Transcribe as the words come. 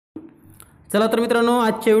चला तर मित्रांनो,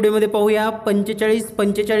 आजच्या व्हिडिओमध्ये पाहूया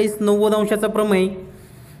 45-45-90 अंशाचा प्रमेय।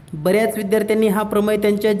 बऱ्याच विद्यार्थ्यांनी हा प्रमेय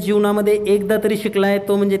त्यांच्या जीवनामध्ये एकदा तरी शिकलाय,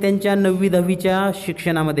 तो म्हणजे त्यांच्या 9वी-10वीच्या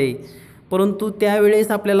शिक्षणामध्ये। परंतु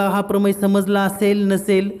त्यावेळेस आपल्याला हा प्रमेय समजला असेल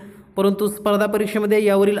नसेल, परंतु स्पर्धा परीक्षेमध्ये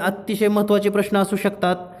यावरील अतिशय महत्त्वाचे प्रश्न असू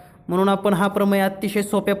शकतात, म्हणून आपण हा प्रमेय अतिशय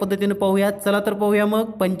सोप्या पद्धतीने पाहूया। चला तर पाहूया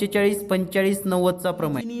मग 45-45-90 चा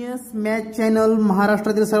प्रमेय। जीनियस मॅथ चॅनल,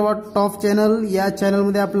 महाराष्ट्रातील सर्वात टॉप चॅनल, या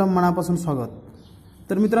चॅनलमध्ये आपलं मनापासून स्वागत।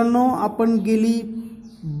 तर मित्रांनो, आपण गेली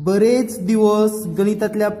बरेच दिवस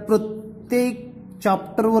गणितातल्या प्रत्येक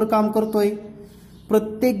चॅप्टरवर काम करतोय।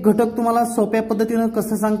 प्रत्येक घटक तुम्हाला सोप्या पद्धतीने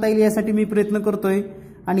कसं सांगता येईल यासाठी मी प्रयत्न करतोय,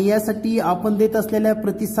 आणि यासाठी आपण देत असलेल्या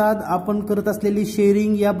प्रतिसाद, आपण करत असलेली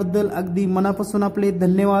शेअरिंग, याबद्दल अगदी मनापासून आपले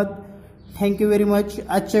धन्यवाद। Thank you very much.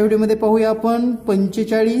 आजच्या व्हिडिओमध्ये पाहूया आपण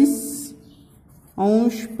 45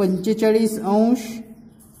 अंश, 45 अंश,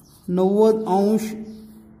 90 अंश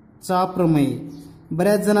चा प्रमेय।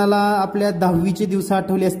 बऱ्याच जणाला आपल्या 10वीचे दिवस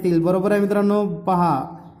आठवले असतील, बरोबर आहे मित्रांनो।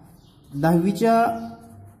 पहा, 10वीच्या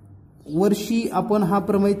वर्षी आपण हा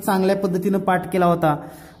प्रमेय चांगल्या पद्धतीने पाठ केला होता।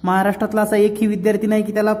 महाराष्ट्रातला असा एकही विद्यार्थी नाही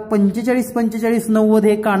की त्याला 45-45-90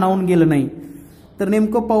 हे कानावून गेलं नाही। तर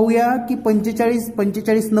नेमकं पाहूया की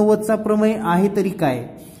 45-45-90 चा प्रमेय आहे तरी काय।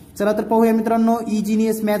 चला तर पाहूया मित्रांनो,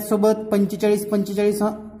 जीनियस मॅथ सोबत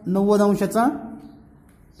 45-45-90 अंशाचा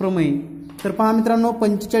प्रमेय। तर पहा मित्रांनो,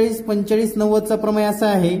 45-45-90 चा प्रमेय असा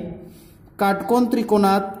आहे, काटकोन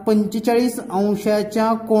त्रिकोणात 45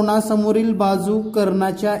 अंशाच्या कोनासमोरील बाजू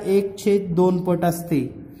कर्णाच्या 1/2 पट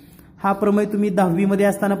असते। हा प्रमेय तुम्ही 10वी मध्ये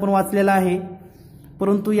असताना पण वाचलेला आहे,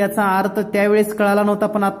 परंतु याचा अर्थ त्यावेळेस कळाला नव्हता,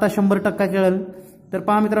 पण आता 100% कळेल। तर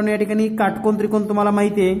पहा मित्रांनो, या ठिकाणी काटकोन त्रिकोण तुम्हाला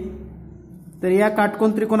माहिती आहे। तर या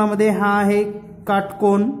काटकोन त्रिकोणामध्ये हा आहे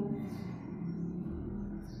काटकोन,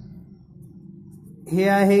 हे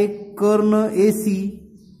आहे कर्ण AC,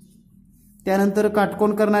 त्यानंतर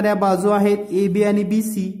काटकोन करणाऱ्या बाजू आहेत AB आणि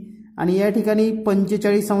BC, आणि या ठिकाणी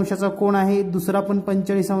 45 अंशाचा कोन आहे, दुसरा पण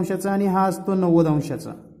 45 अंशाचा, आणि हा असतो 90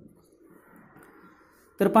 अंशाचा।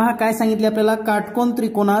 तर पहा काय सांगितले आपल्याला, काटकोन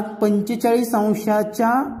त्रिकोणात 45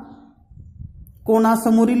 अंशाच्या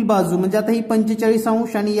कोनासमोरील बाजू, म्हणजे आता ही 45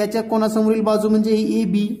 अंश आणि याच्या कोनासमोरील बाजू म्हणजे ही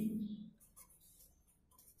AB,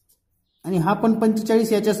 आणि हा पण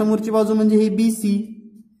 45, याच्या समोरची बाजू म्हणजे ही BC।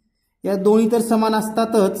 या दोन्ही तर समान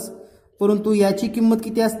असतातच, परंतु याची किंमत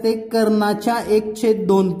किती असते, कर्णाच्या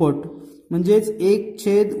 1/2 पट, म्हणजेच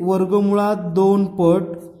 1/2 पट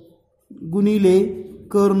गुणिले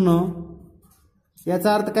कर्ण।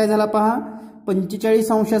 याचा अर्थ काय झाला पहा,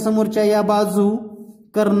 45 अंशासमोरच्या या बाजू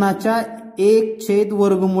कर्णाच्या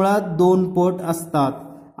 1/2 पट असतात,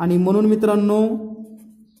 आणि म्हणून मित्रांनो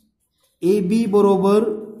AB बरोबर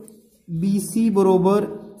BC बरोबर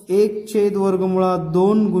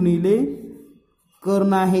 1/2 गुणिले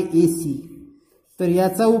कर्ण आहे AC। तर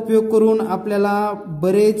याचा उपयोग करून आपल्याला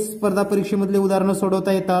बरेच स्पर्धा परीक्षेमधले उदाहरणं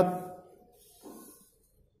सोडवता येतात।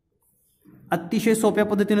 अतिशय सोप्या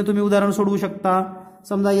पद्धतीने तुम्ही उदाहरण सोडवू शकता।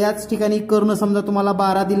 समजा याच ठिकाणी कर्ण समजा तुम्हाला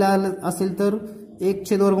 12 दिला असेल, तर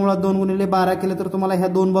 1/2 गुणिले 12 केलं तर तुम्हाला ह्या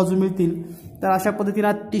दोन बाजू मिळतील। तर अशा पद्धतीने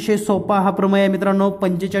अतिशय सोपा हा प्रमेय आहे मित्रांनो,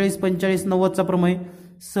 45-45-90 चा प्रमेय।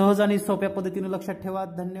 सहज आणि सोप्या पद्धतीने लक्षात ठेवा।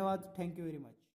 धन्यवाद, थँक्यू व्हेरी मच।